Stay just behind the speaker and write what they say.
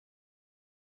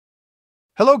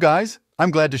Hello guys, I'm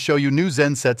glad to show you new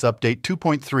Zen Sets Update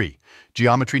 2.3.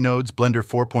 Geometry nodes, Blender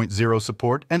 4.0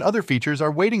 support, and other features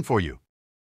are waiting for you.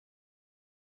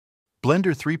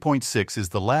 Blender 3.6 is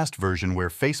the last version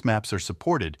where face maps are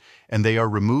supported, and they are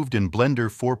removed in Blender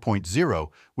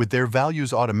 4.0 with their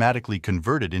values automatically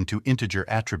converted into integer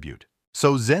attribute.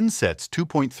 So Zen Sets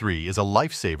 2.3 is a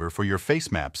lifesaver for your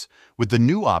face maps with the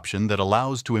new option that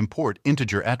allows to import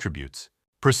integer attributes.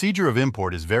 Procedure of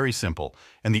import is very simple,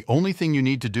 and the only thing you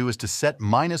need to do is to set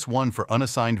 -1 for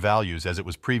unassigned values as it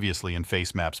was previously in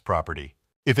face maps property.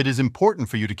 If it is important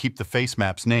for you to keep the face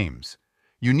maps names,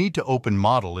 you need to open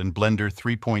Model in Blender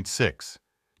 3.6.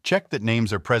 Check that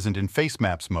names are present in face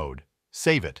maps mode.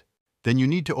 Save it. Then you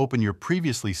need to open your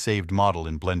previously saved model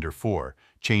in Blender 4,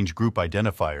 change group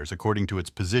identifiers according to its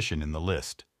position in the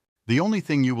list. The only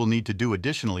thing you will need to do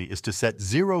additionally is to set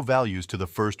 0 values to the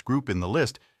first group in the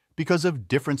list because of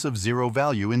difference of 0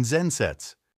 value in Zen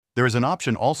Sets. There is an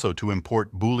option also to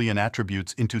import Boolean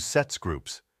attributes into sets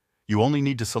groups. You only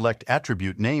need to select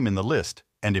attribute name in the list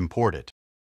and import it.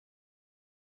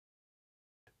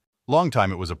 Long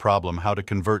time it was a problem how to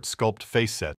convert sculpt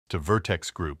face sets to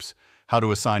vertex groups, how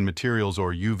to assign materials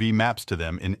or UV maps to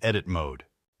them in edit mode.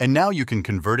 And now you can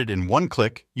convert it in one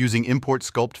click using Import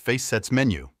Sculpt Face Sets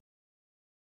menu.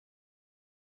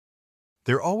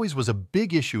 There always was a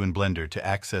big issue in Blender to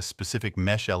access specific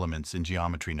mesh elements in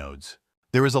geometry nodes.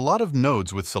 There is a lot of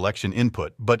nodes with selection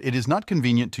input, but it is not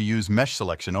convenient to use mesh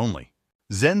selection only.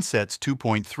 Zen Sets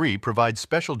 2.3 provides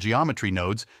special geometry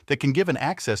nodes that can give an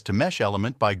access to mesh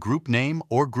element by group name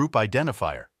or group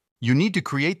identifier. You need to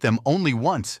create them only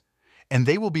once, and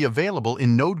they will be available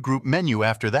in Node Group menu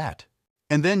after that.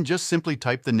 And then just simply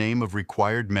type the name of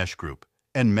required mesh group,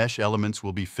 and mesh elements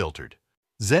will be filtered.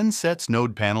 Zen Sets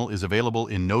Node Panel is available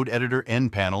in Node Editor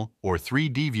End Panel or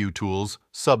 3D View Tools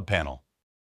Subpanel.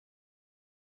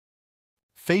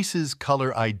 Faces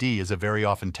Color ID is a very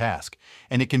often task,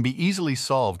 and it can be easily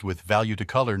solved with Value to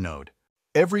Color node.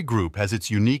 Every group has its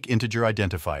unique integer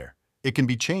identifier. It can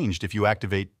be changed if you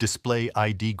activate Display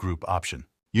ID Group option.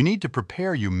 You need to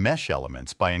prepare your mesh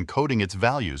elements by encoding its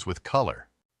values with color.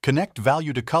 Connect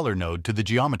Value to Color node to the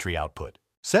geometry output.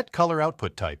 Set color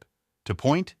output type to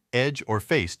point, edge, or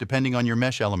face depending on your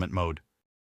mesh element mode.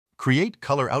 Create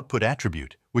color output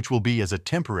attribute, which will be as a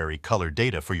temporary color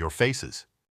data for your faces.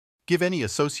 Give any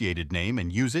associated name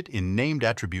and use it in Named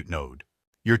Attribute node.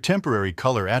 Your temporary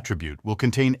color attribute will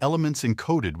contain elements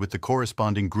encoded with the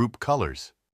corresponding group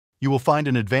colors. You will find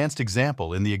an advanced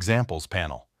example in the Examples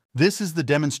panel. This is the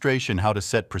demonstration how to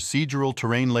set procedural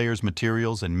terrain layers,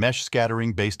 materials, and mesh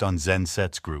scattering based on Zen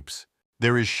Sets groups.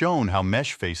 There is shown how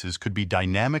mesh faces could be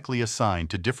dynamically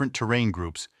assigned to different terrain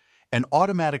groups and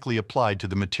automatically applied to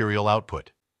the material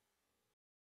output.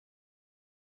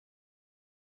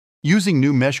 Using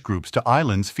new mesh groups to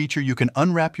islands feature you can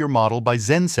unwrap your model by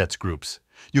Zen Sets groups.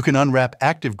 You can unwrap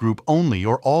active group only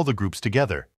or all the groups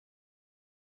together.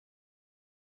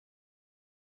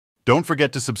 Don't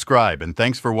forget to subscribe, and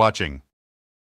thanks for watching.